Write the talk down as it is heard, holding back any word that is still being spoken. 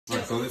All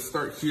right, so let's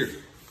start here.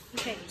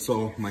 Okay.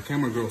 So my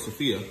camera girl,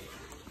 Sophia.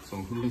 So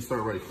we're gonna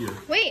start right here.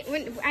 Wait,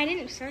 I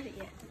didn't start it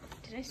yet.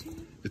 Did I start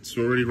it? It's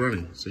already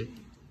running, see?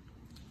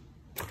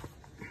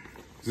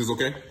 Is this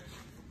okay?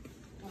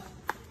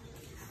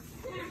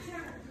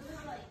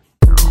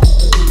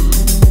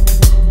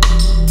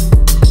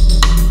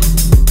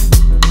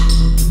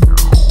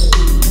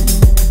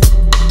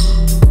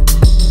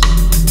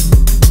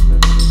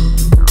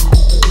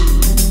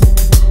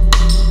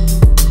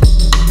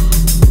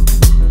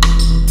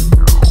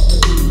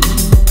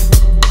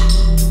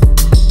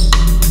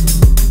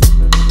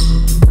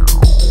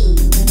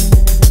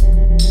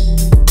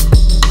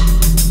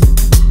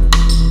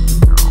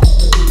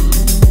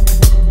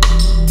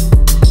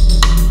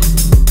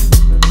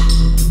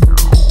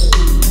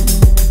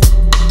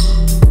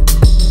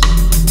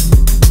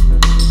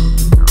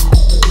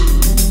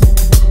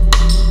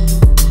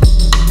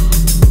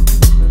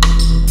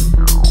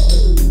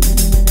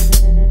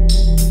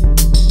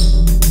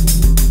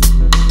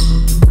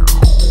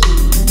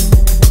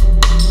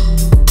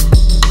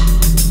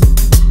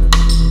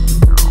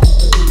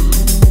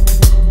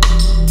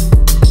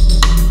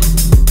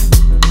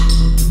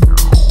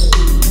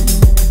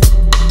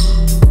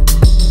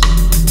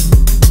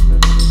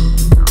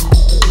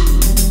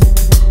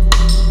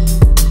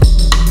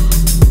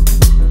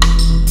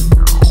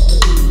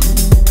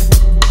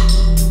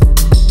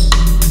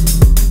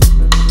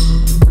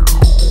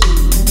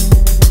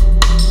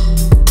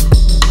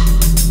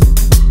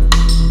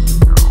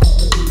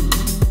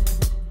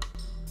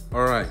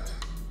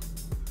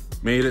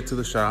 Made it to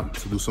the shop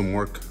to do some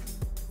work.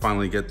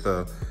 Finally get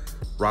the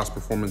Ross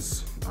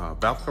Performance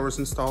valve covers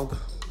installed.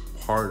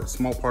 A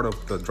small part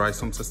of the dry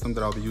sump system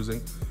that I'll be using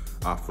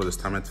for this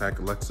time attack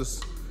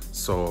Lexus.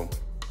 So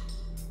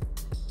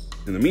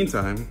in the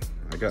meantime,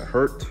 I got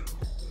hurt.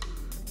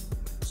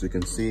 As you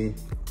can see,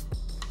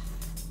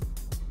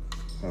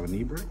 I have a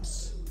knee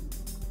brace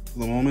for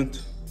the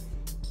moment.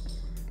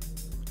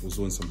 I was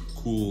doing some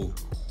cool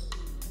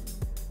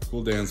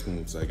dance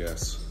moves, I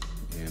guess,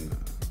 and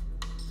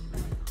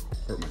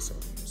hurt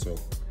myself. So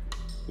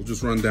we'll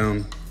just run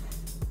down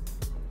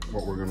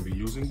what we're going to be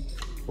using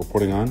or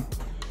putting on.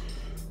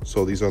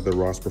 So these are the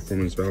Ross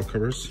Performance valve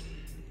covers,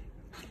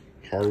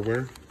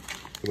 hardware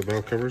for the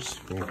valve covers.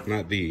 Well,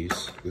 not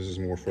these. This is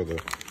more for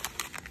the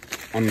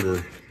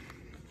under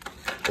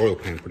oil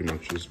pan, pretty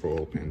much. This is for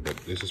oil pan, but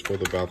this is for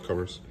the valve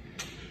covers.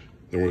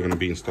 Then we're going to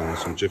be installing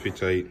some Jiffy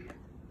Tight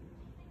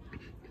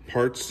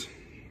parts.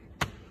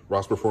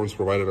 Ross Performance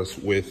provided us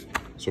with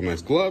some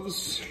nice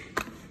gloves,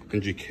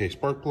 NGK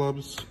spark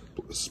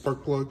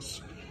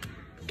plugs,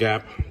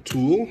 gap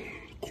tool,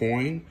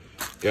 coin,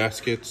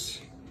 gaskets,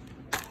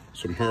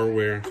 some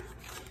hardware,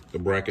 the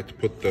bracket to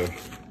put the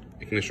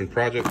ignition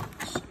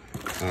projects,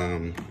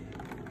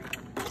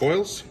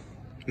 coils,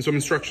 and some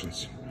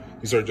instructions.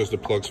 These are just the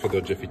plugs for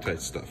the Jiffy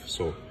Tight stuff.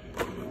 So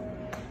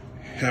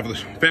have the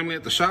family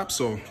at the shop,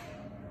 so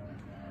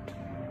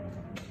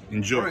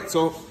enjoy. All right,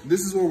 so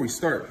this is where we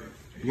start.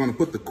 We're gonna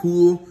put the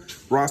cool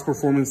Ross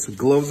Performance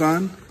gloves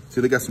on. See,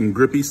 they got some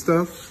grippy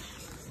stuff.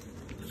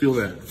 Feel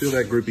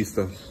that grippy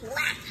stuff.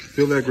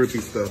 Feel that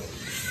grippy stuff.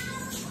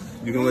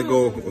 You're gonna let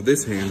go of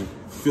this hand.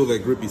 Feel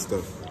that grippy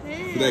stuff.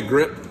 Feel that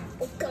grip,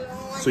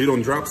 so you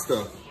don't drop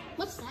stuff.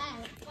 What's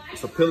that?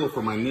 It's a pillow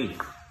for my knee.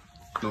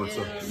 No, it's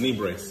a knee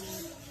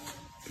brace.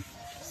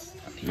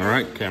 All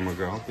right, camera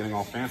girl, getting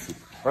all fancy.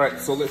 All right,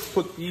 so let's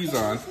put these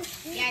on.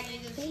 Yeah,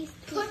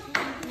 just put.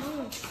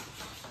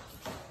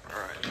 All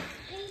right.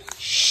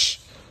 Shh.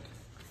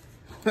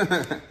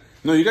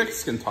 No, you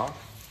guys can talk.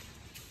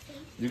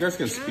 You guys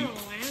can speak. No,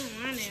 I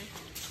don't want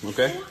to.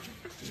 Okay?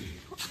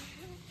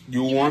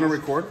 You want to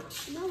record?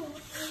 No, I want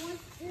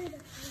her to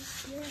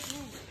hold your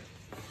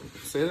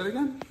head. Say that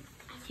again?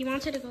 He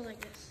wants it to go like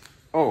this.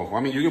 Oh, I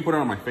mean, you can put it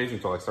on my face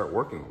until I start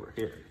working over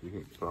here. You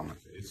can put it on my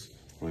face.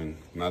 I mean,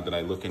 not that I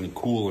look any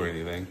cool or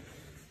anything.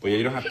 But yeah,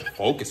 you don't have to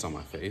focus on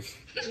my face.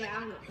 Yeah,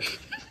 I know.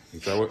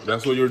 Is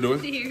that's what you're doing?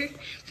 His ear.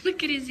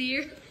 Look at his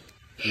ear.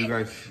 You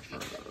guys...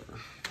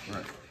 All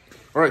right.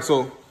 All right,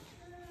 so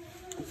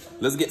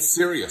let's get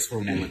serious for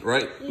a moment,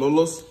 right,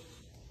 Lolos?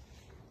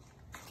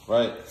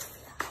 Right.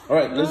 All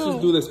right, let's just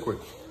do this quick.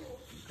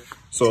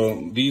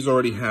 So these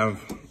already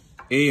have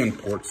AN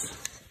ports,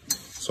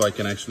 so I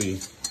can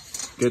actually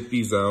get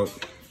these out.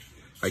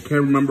 I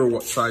can't remember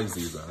what size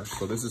these are.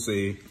 So this is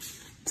a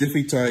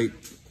Jiffy Tight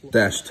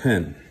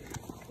 -10.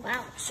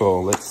 Wow.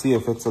 So let's see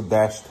if it's a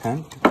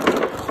 -10.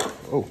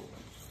 Oh.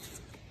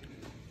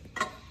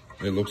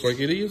 It looks like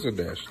it is a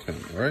 -10,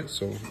 all right?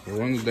 So we'll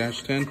run the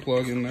 -10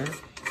 plug in there.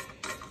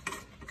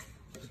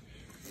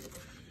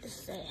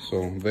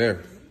 So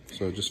there,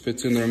 so it just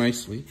fits in there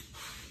nicely,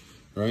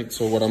 right?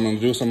 So what I'm gonna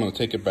do is I'm gonna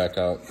take it back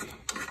out.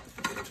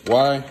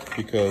 Why?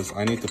 Because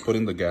I need to put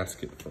in the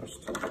gasket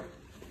first.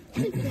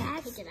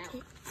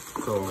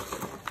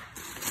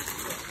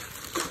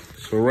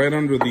 So right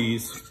under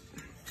these,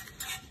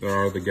 there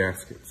are the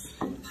gaskets.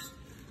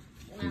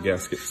 The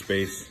gasket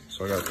space.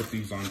 So I gotta put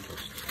these on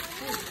first.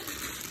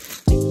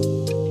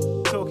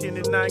 Talking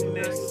in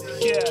Agnes,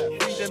 yeah,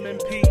 freedom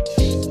and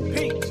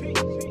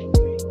peach.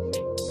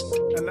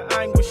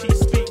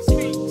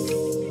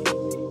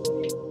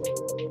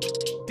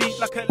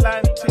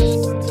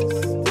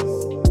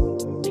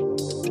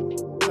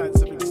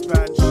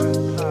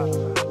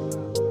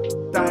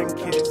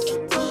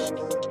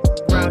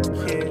 round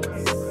kids,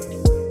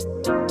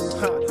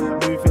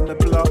 moving the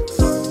blocks.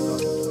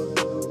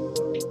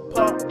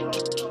 Pop,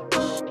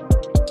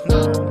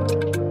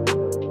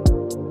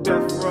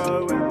 death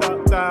row and duck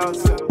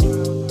downs.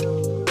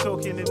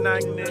 Talking in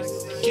Agnes,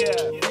 yeah,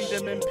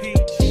 freedom and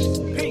peach.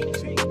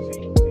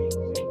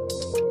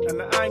 And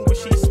the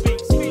anguish she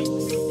speaks.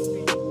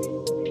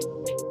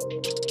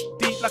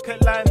 Deep like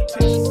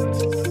Atlantis.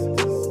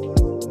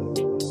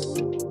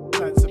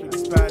 Plans of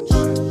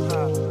expansion.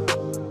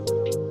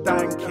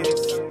 Dang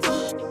kids.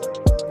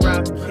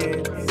 Rap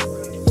kids.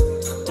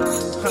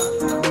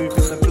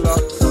 Moving the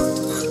blocks.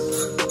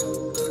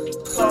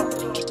 Pop.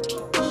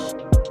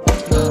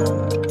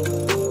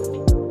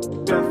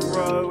 Death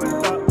row and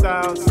duck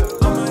downs.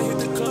 I might hit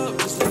the club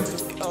just to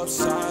lift it up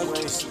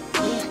sideways.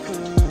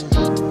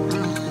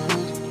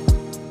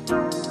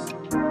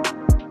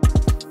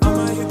 I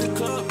might hit the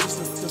club just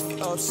to lift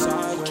it up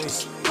sideways.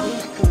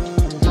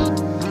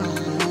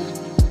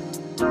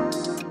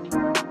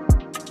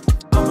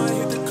 I might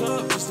hit the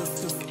club just to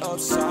lift it up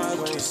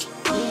sideways.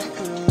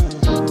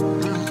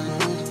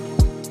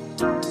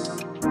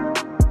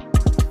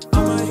 I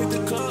might hit the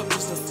club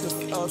just to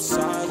lift it up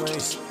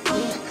sideways.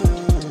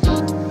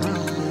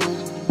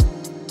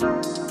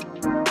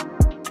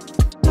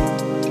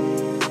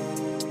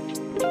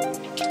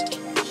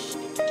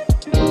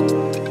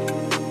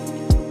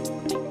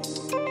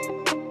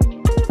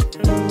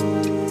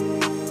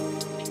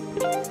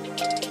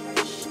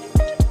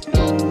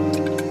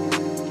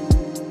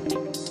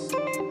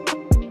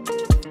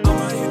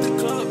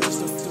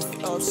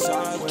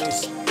 Sideways.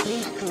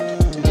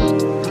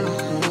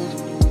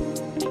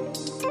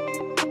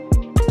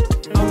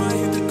 I might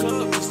hit the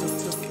club just to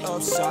flip it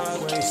up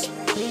sideways.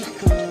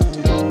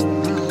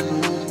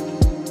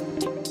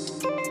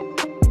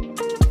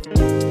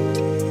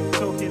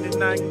 Talking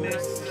in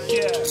Agnes,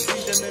 yeah,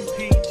 freedom and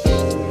peach.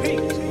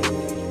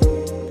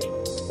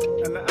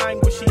 And the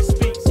anguish she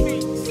speaks.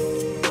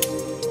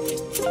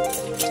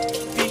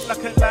 Deep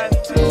like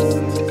Atlantis.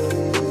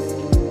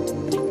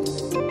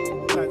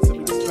 Plans of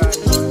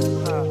expansion.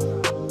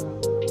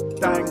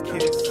 Dang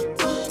kids,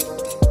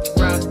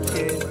 round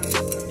kids,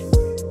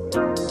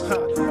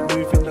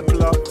 moving the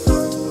blocks.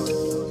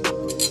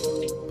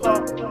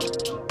 Pop,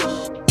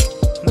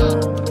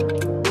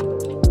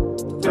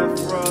 death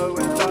row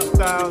and duck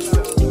downs.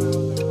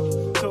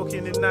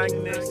 Talking in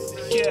Agnes,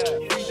 yeah,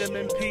 freedom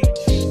and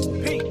peach.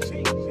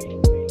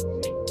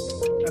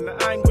 And the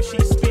anguish she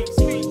speaks.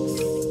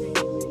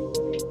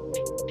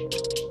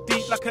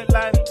 Deep like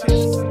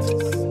Atlantis.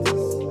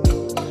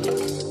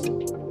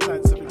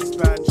 Plans of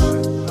expansion.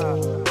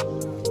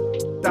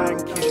 Dang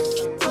kids,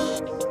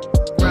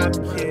 rap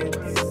kids,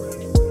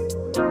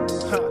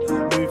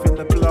 moving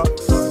the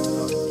blocks.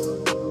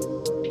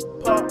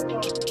 Pop,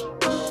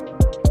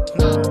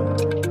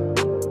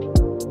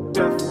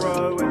 death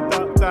row and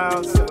duck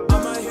downs. I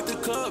might hit the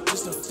club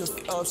just to flip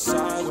it up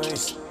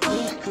sideways.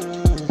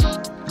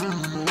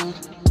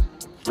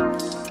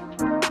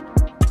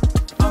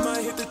 I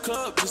might hit the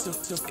club just to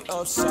flip it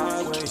up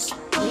sideways.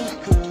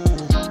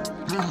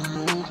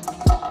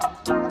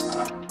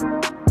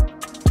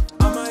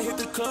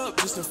 Club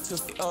just to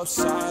flip it up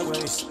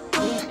sideways.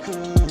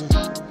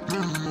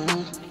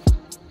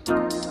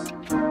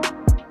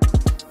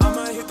 I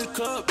might hit the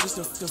club just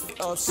to flip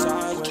it up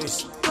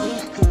sideways.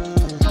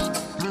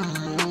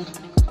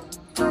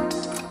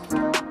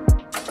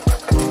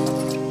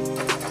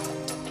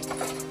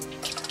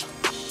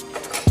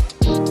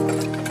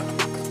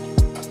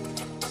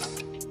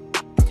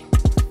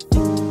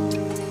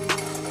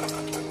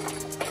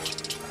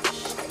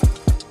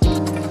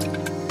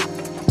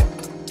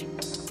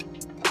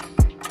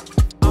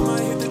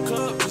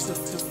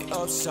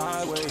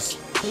 Sideways.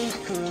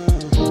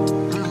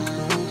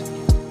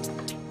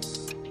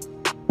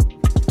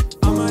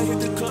 I might hit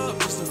the club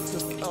just to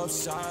flip it up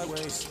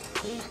sideways.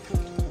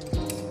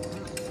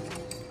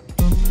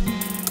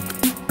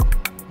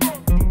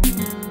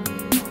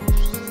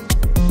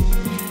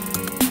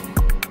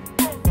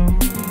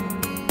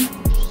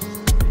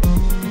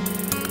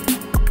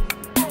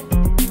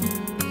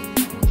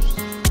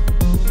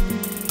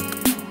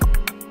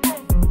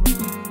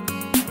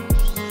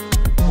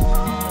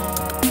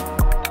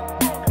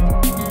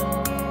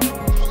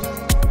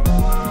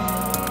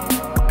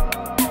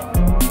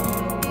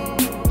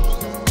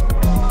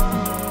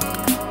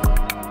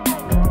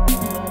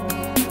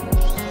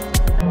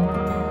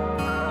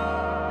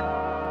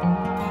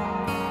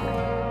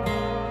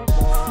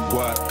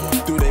 What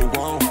do they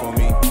want from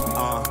me?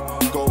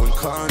 Going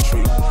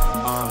country.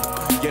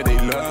 Yeah, they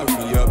love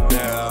me up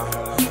there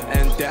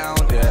and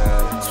down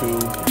there too.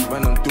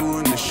 When I'm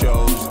doing the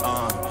shows,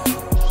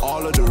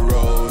 all of the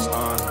roads,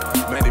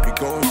 man, they be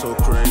going so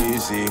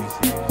crazy.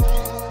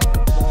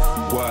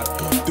 What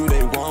do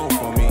they want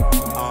from me?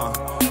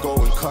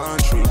 Going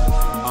country.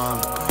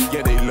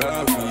 Yeah, they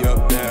love me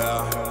up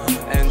there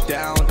and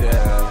down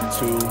there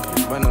too.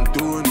 When I'm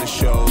doing the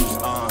shows,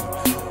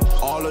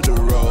 all of the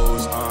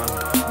roads,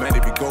 man, they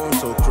be going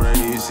so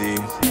crazy.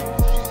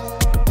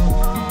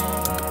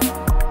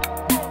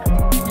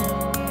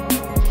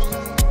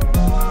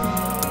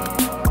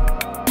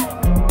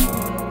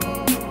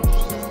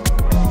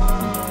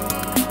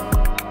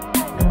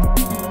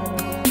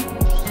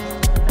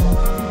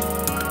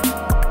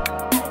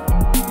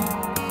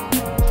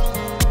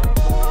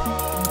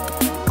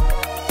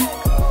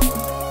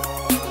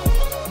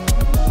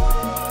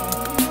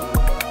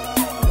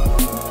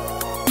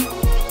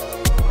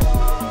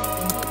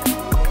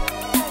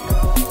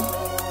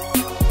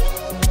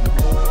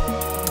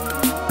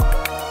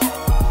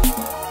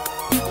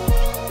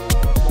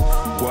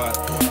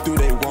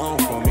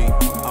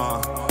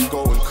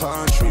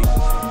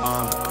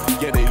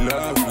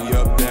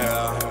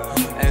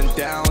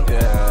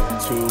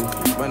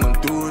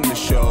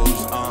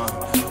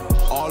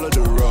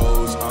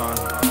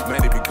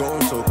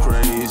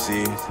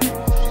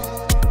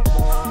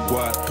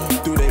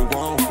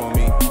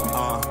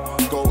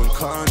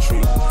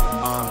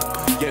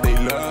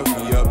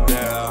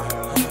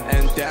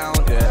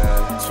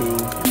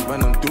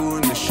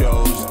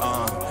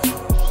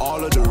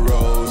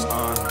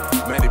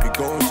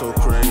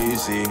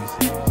 crazy.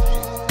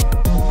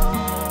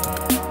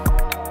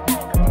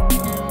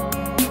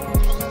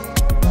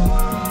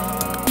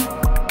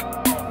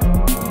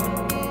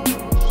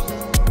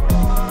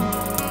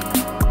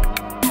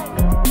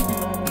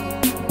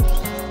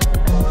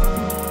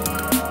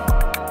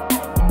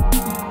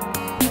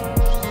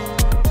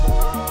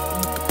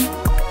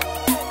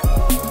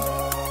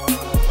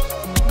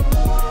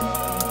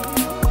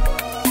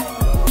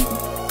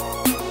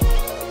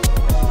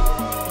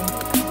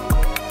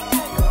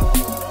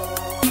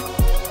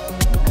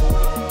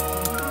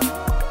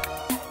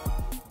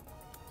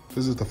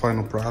 This is the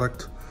final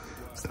product.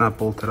 It's not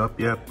bolted up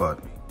yet, but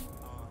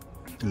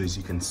as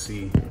you can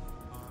see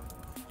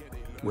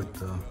with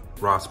the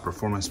Ross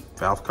Performance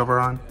valve cover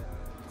on,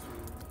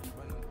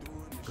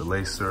 the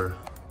laser,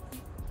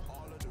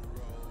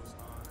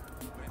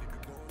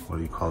 what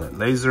do you call it?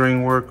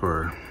 Lasering work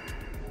or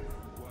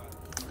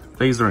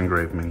laser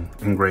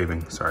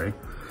engraving, sorry,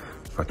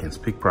 if I can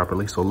speak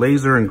properly. So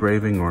laser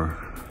engraving or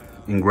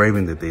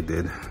engraving that they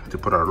did to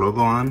put our logo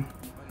on,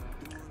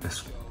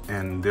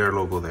 and their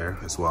logo there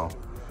as well.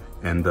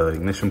 And the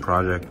ignition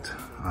project,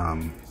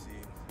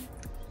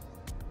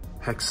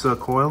 HEXA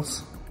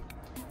coils.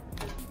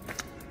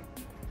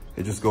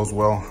 It just goes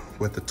well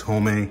with the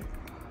Tomei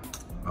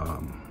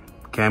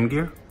cam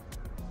gear.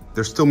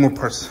 There's still more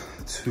parts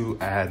to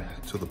add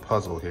to the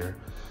puzzle here.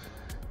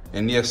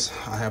 And yes,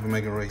 I have a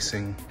Mega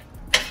Racing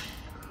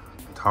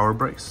tower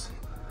brace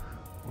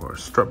or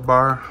strut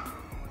bar,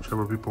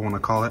 whichever people want to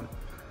call it.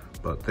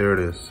 But there it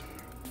is.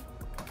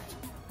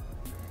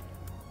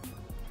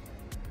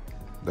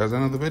 That's the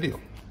end of the video.